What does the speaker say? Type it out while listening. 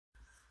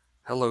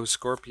Hello,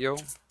 Scorpio.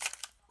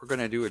 We're going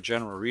to do a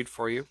general read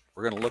for you.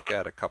 We're going to look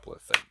at a couple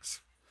of things.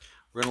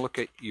 We're going to look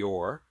at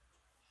your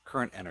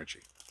current energy.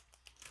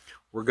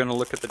 We're going to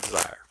look at the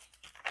desire.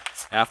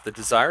 Now, if the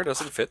desire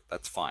doesn't fit,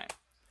 that's fine.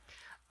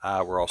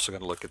 We're also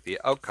going to look at the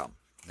outcome.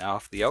 Now,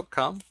 if the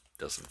outcome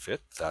doesn't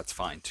fit, that's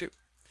fine too.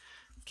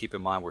 Keep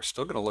in mind, we're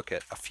still going to look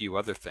at a few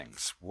other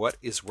things. What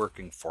is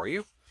working for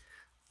you?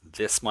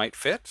 This might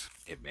fit,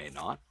 it may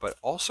not, but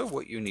also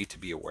what you need to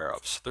be aware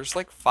of. So there's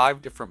like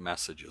 5 different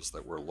messages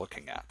that we're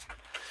looking at.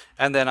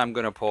 And then I'm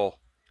going to pull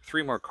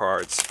 3 more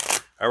cards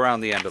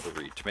around the end of the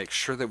read to make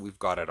sure that we've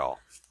got it all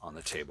on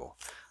the table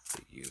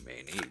that you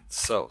may need.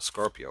 So,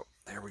 Scorpio,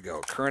 there we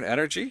go. Current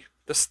energy,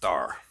 the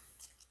star.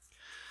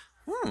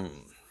 The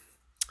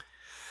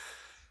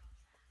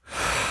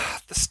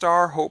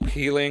star, hope,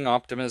 healing,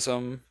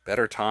 optimism,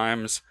 better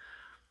times.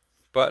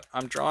 But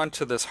I'm drawn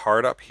to this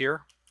heart up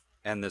here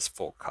and this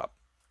full cup.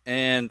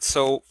 And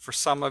so for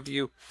some of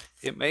you,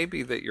 it may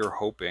be that you're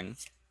hoping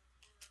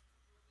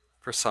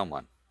for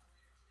someone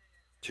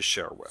to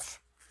share with,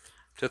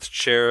 to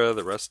share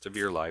the rest of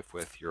your life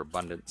with, your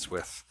abundance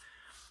with.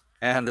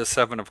 And the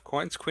 7 of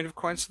Coins, Queen of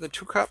Coins, and the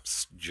 2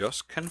 Cups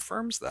just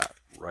confirms that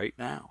right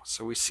now.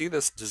 So we see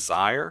this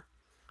desire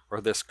or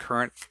this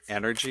current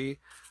energy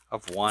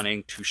of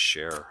wanting to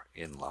share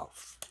in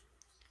love.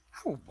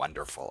 How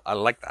wonderful. I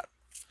like that.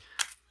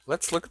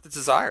 Let's look at the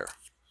desire.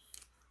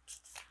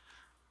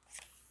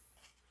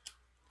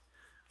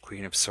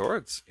 Queen of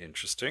Swords,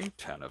 interesting.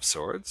 10 of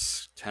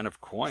Swords, 10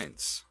 of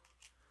Coins,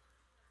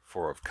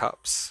 4 of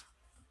Cups.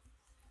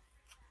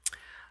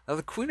 Now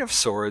the Queen of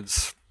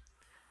Swords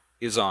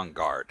is on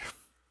guard.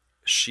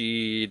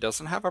 She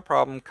doesn't have a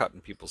problem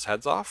cutting people's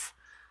heads off,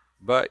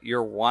 but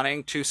you're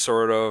wanting to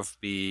sort of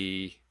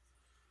be,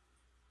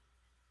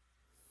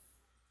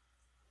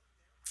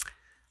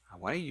 I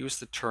want to use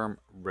the term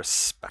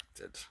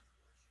respected.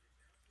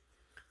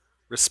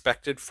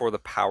 Respected for the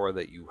power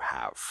that you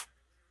have.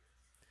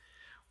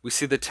 We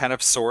see the 10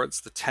 of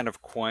Swords, the 10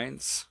 of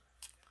Coins,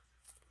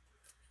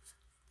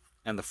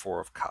 and the 4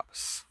 of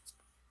Cups.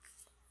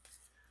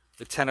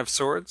 The 10 of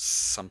Swords,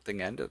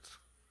 something ended.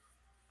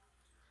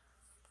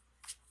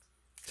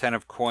 10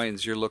 of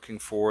Coins, you're looking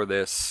for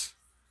this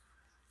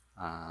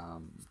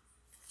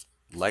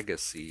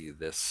legacy,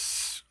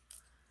 this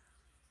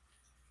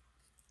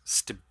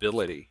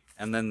stability.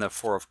 And then the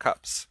 4 of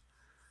Cups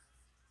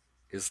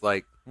is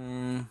like,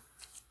 do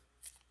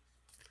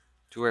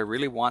I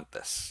really want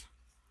this?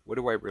 What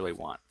do I really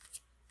want?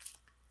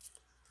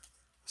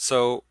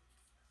 So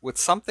with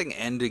something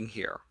ending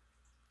here,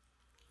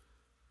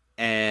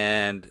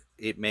 and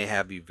it may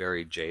have you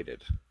very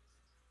jaded,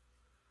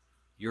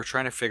 you're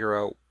trying to figure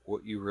out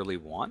what you really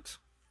want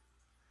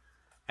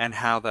and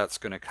how that's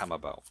going to come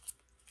about.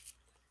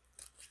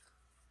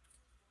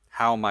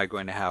 How am I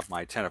going to have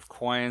my 10 of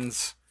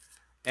Coins?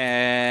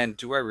 And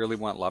do I really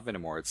want love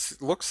anymore? It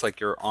looks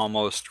like you're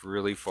almost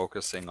really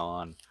focusing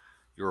on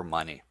your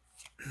money.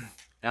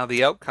 Now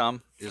the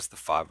outcome is the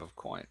 5 of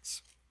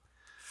Coins.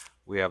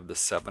 We have the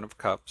 7 of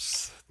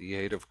Cups, the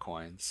 8 of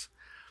Coins,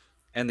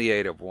 and the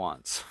 8 of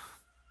Wands.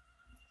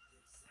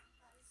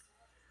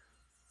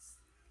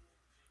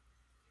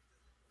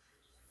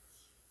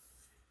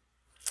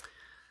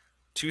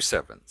 Two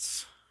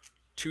 7s,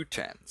 2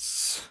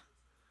 10s,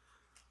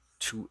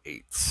 2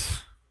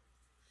 8s.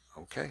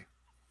 Okay.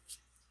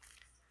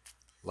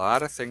 A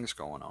lot of things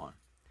going on.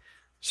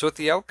 So with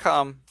the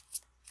outcome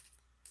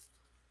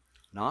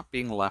not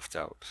being left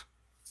out,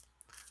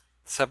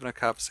 7 of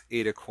Cups,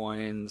 8 of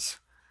Coins,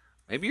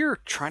 maybe you're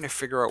trying to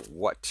figure out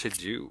what to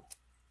do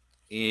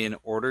in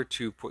order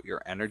to put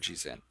your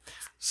energies in.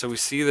 So we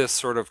see this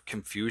sort of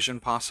confusion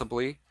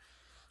possibly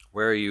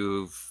where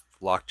you've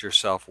locked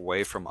yourself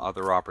away from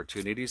other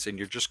opportunities and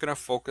you're just going to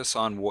focus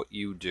on what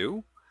you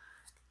do,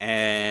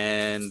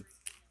 and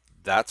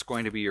that's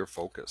going to be your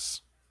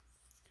focus.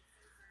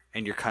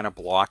 And you're kind of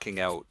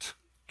blocking out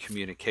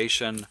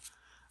communication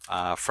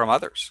from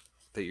others,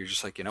 that you're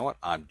just like, you know what,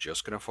 I'm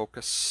just going to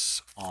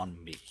focus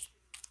on me.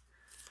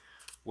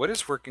 What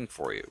is working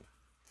for you?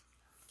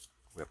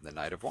 We have the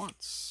Knight of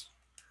Wands,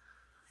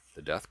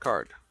 the Death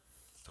card,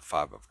 the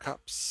 5 of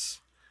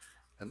Cups,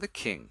 and the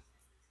King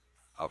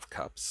of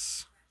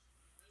Cups.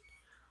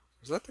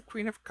 Was that the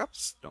Queen of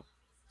Cups? No,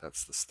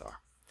 that's the Star.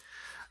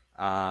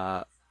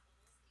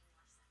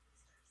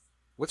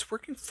 What's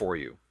working for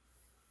you?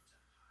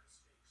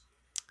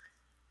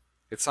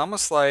 It's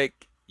almost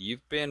like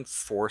you've been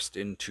forced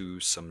into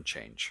some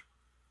change.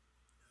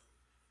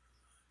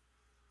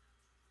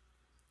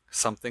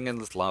 Something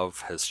in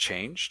love has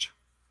changed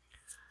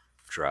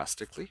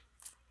drastically,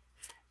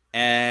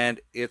 and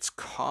it's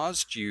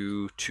caused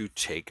you to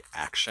take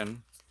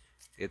action.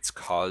 It's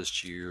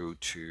caused you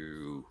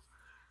to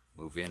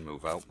move in,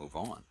 move out, move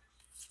on,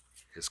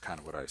 is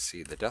kind of what I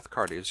see. The Death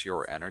card is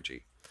your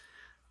energy,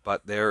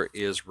 but there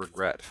is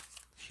regret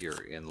here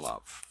in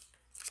love.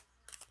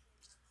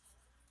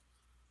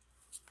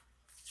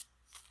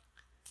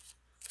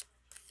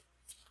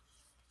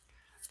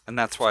 And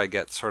that's why I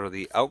get sort of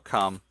the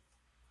outcome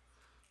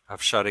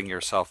of shutting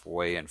yourself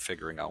away and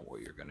figuring out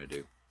what you're going to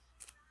do.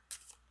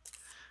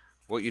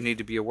 what you need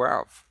to be aware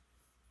of.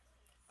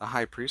 The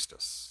High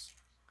Priestess,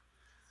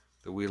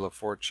 the Wheel of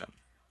Fortune,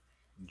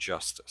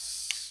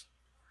 Justice,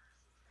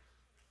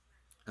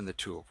 and the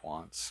Two of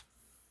Wands.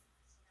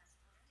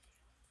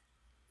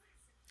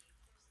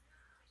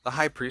 The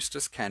High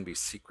Priestess can be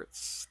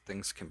secrets.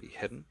 Things can be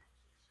hidden.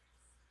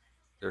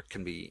 There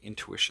can be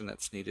intuition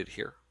that's needed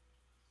here.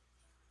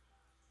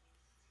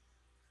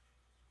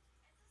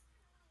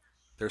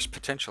 There's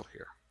potential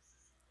here.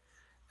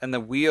 And the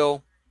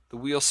wheel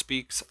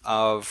speaks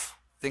of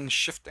things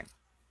shifting.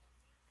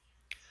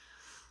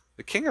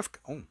 The King of,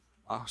 I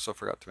also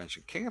forgot to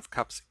mention, King of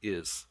Cups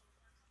is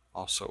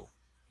also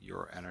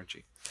your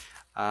energy.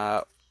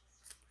 But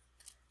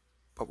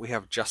we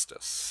have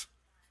Justice.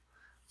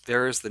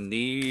 There is the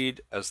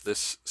need, as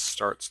this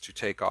starts to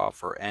take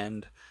off or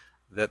end,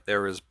 that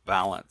there is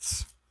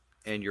balance,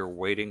 and you're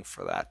waiting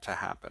for that to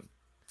happen.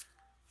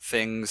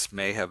 Things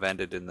may have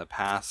ended in the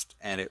past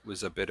and it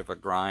was a bit of a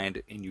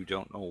grind and you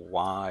don't know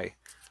why.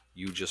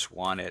 You just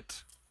want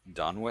it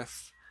done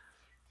with.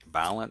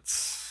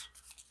 Balance,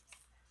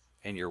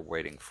 and you're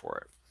waiting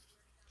for it.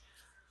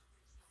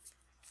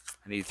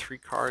 I need 3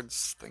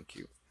 cards. Thank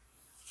you.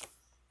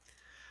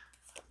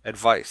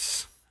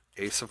 Advice.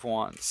 Ace of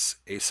Wands,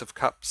 Ace of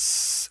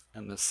Cups,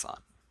 and the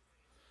Sun.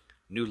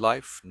 New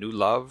life, new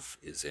love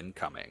is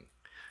incoming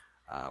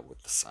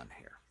with the Sun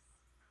here.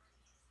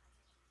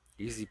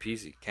 Easy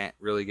peasy. Can't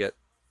really get...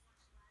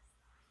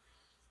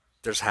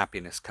 There's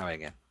happiness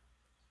coming in.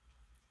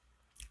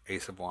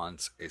 Ace of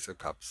Wands, Ace of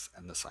Cups,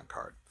 and the Sun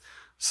card.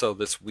 So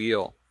this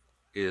wheel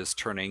is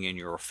turning in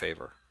your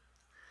favor.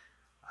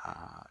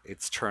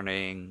 It's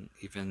turning,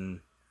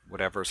 even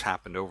whatever's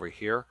happened over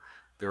here,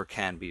 there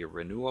can be a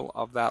renewal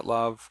of that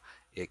love.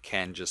 It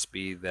can just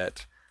be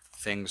that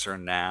things are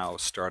now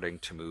starting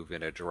to move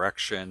in a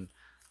direction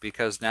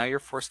because now you're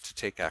forced to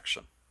take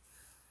action.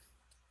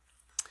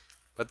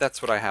 But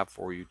that's what I have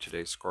for you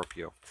today,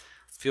 Scorpio.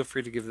 Feel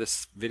free to give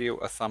this video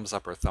a thumbs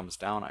up or thumbs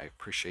down. I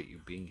appreciate you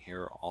being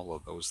here, all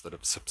of those that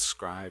have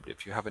subscribed.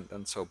 If you haven't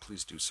done so,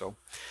 please do so.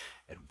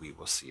 And we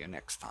will see you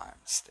next time.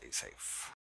 Stay safe.